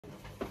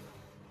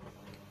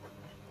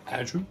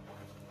Andrew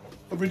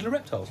of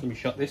Reptiles. Let me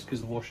shut this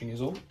because the washing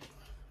is on.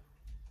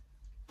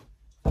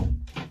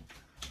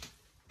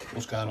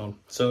 What's going on?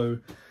 So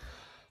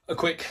a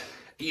quick,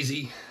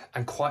 easy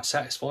and quite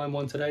satisfying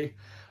one today.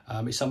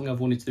 It's something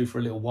I've wanted to do for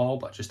a little while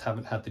but just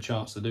haven't had the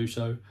chance to do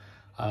so.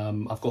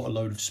 I've got a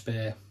load of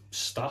spare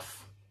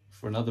stuff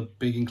for another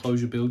big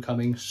enclosure build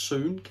coming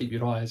soon. Keep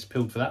your eyes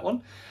peeled for that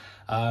one.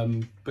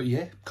 But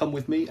yeah, come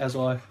with me as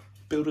I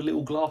build a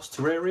little glass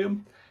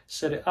terrarium,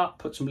 set it up,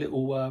 put some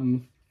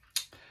little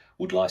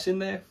woodlice in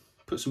there,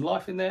 put some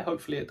life in there,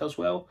 hopefully it does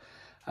well,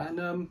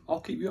 and I'll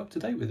keep you up to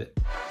date with it.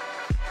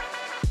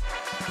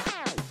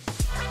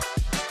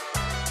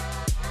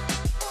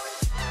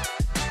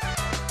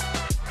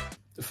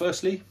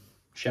 Firstly,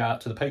 shout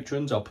out to the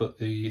patrons. I'll put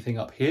the thing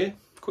up here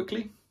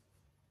quickly.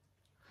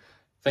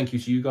 Thank you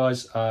to you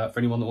guys. For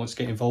anyone that wants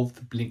to get involved,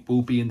 the link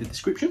will be in the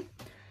description.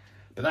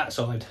 But that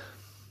aside,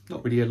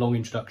 not really a long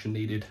introduction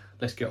needed.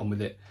 Let's get on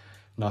with it.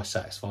 Nice,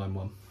 satisfying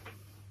one.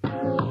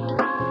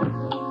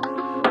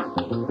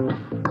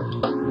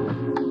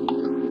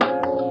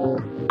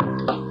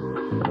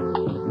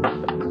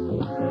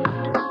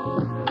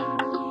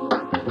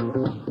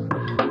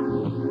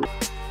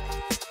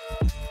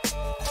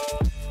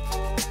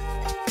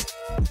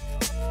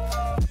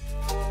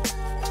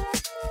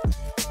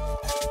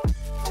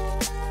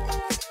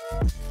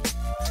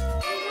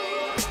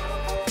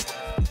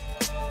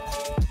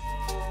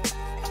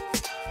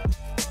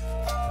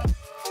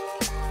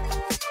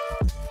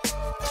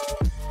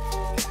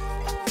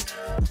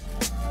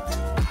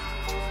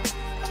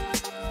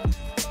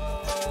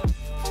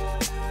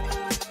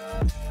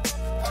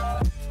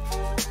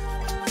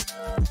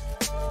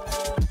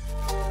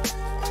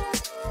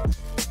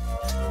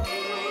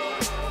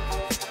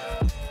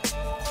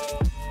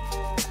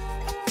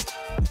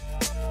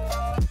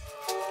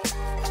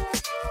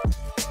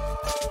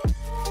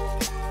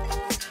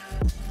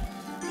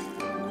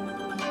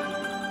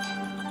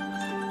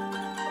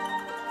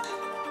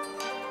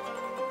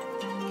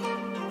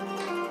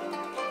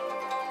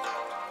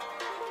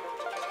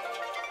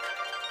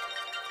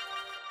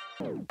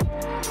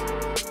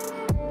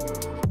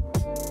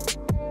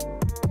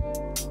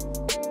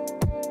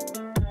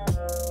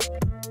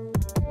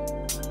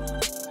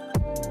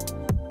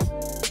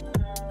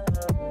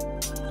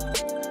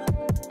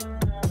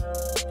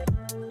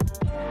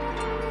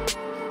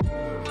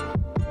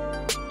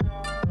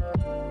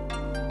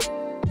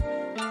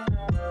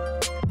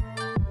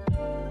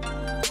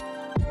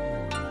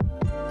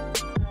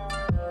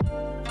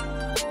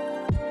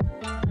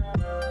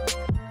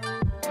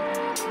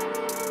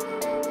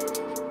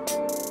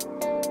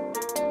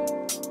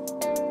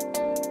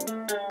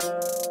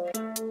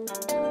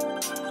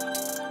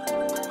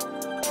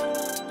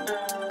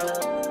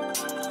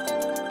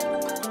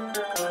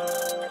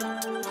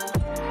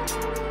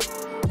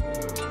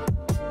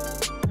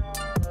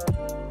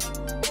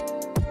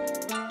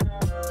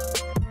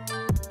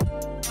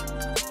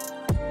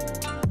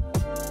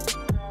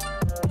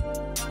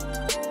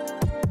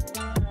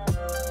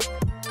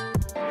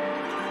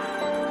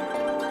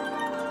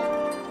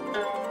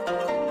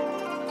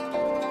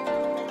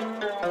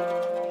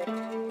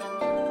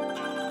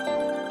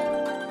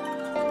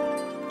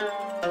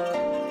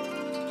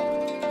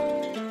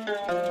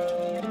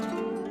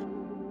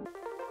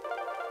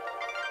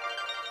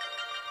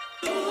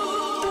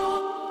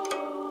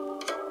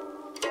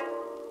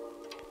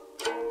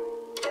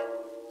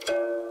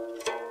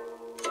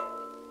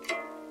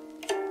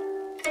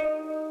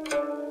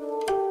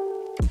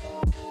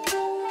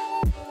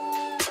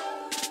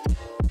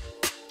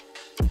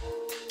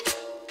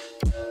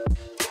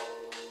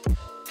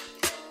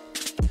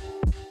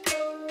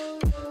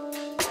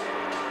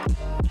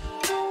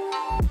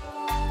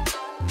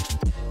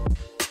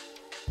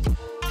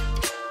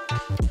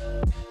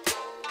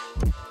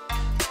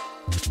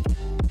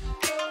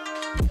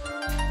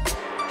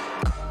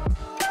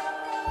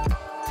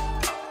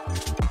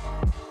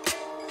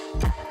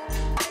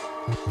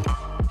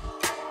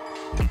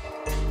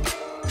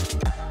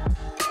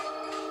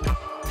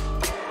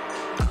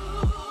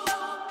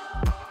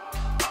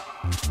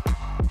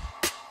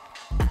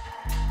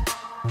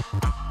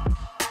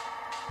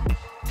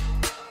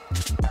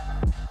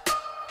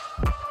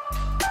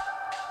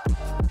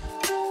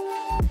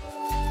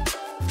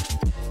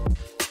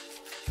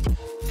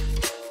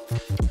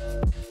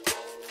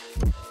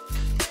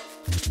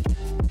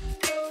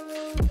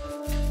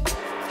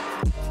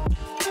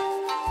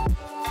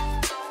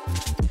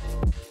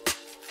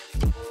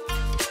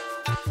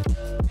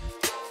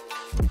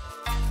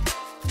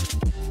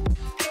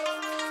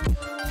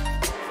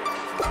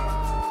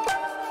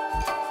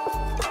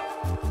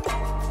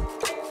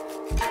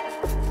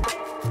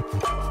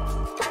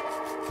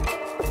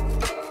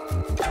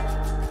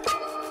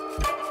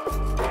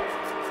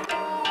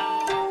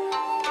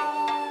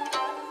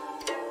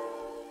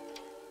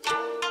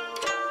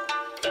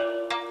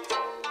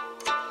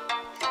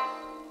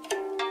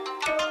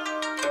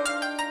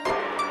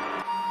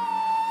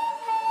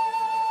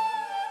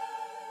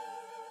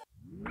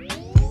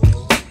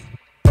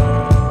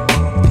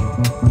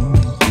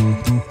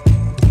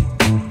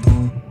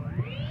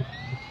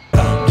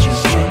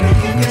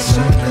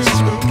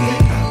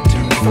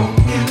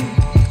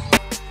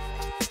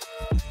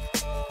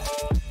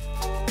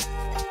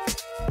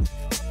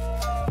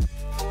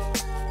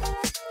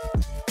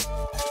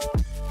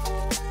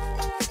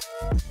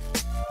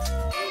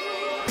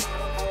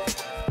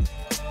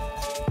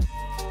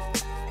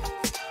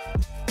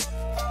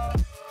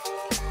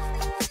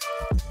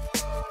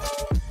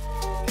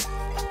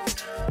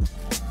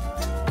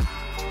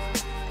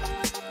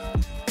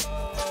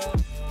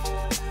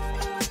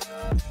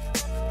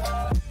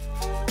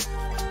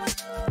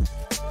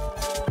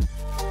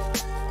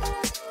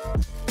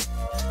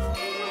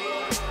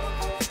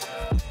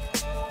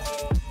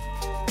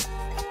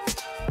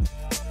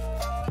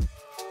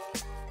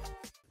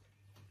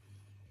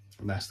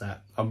 And that's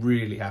that. I'm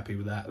really happy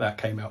with that. That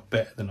came out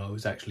better than I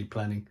was actually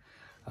planning.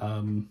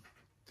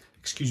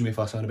 Excuse me if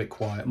I sound a bit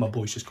quiet. My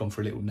boy's just gone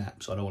for a little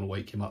nap, so I don't want to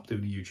wake him up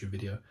doing a YouTube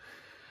video.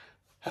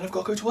 And I've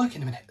got to go to work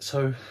in a minute.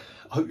 So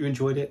I hope you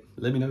enjoyed it.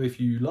 Let me know if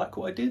you like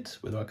what I did,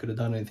 whether I could have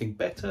done anything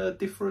better,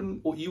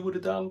 different, what you would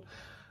have done.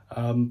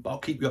 But I'll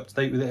keep you up to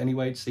date with it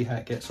anyway to see how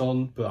it gets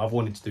on. But I've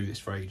wanted to do this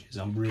for ages.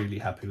 I'm really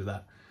happy with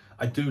that.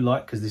 I do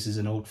like, because this is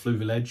an old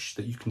fluval edge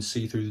that you can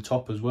see through the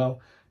top as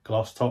well,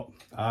 glass top.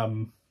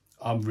 I'm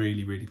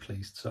really, really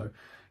pleased. So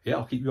yeah,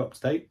 I'll keep you up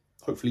to date.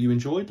 Hopefully you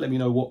enjoyed. Let me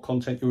know what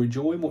content you're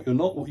enjoying, what you're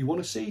not, what you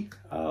want to see.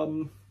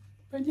 And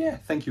yeah,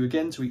 thank you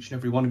again to each and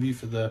every one of you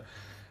for the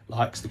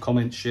likes, the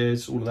comments,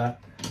 shares, all of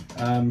that.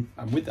 And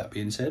with that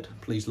being said,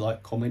 please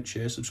like, comment,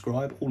 share,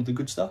 subscribe, all of the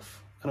good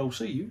stuff. And I'll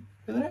see you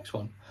in the next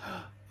one.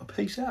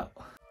 Peace out.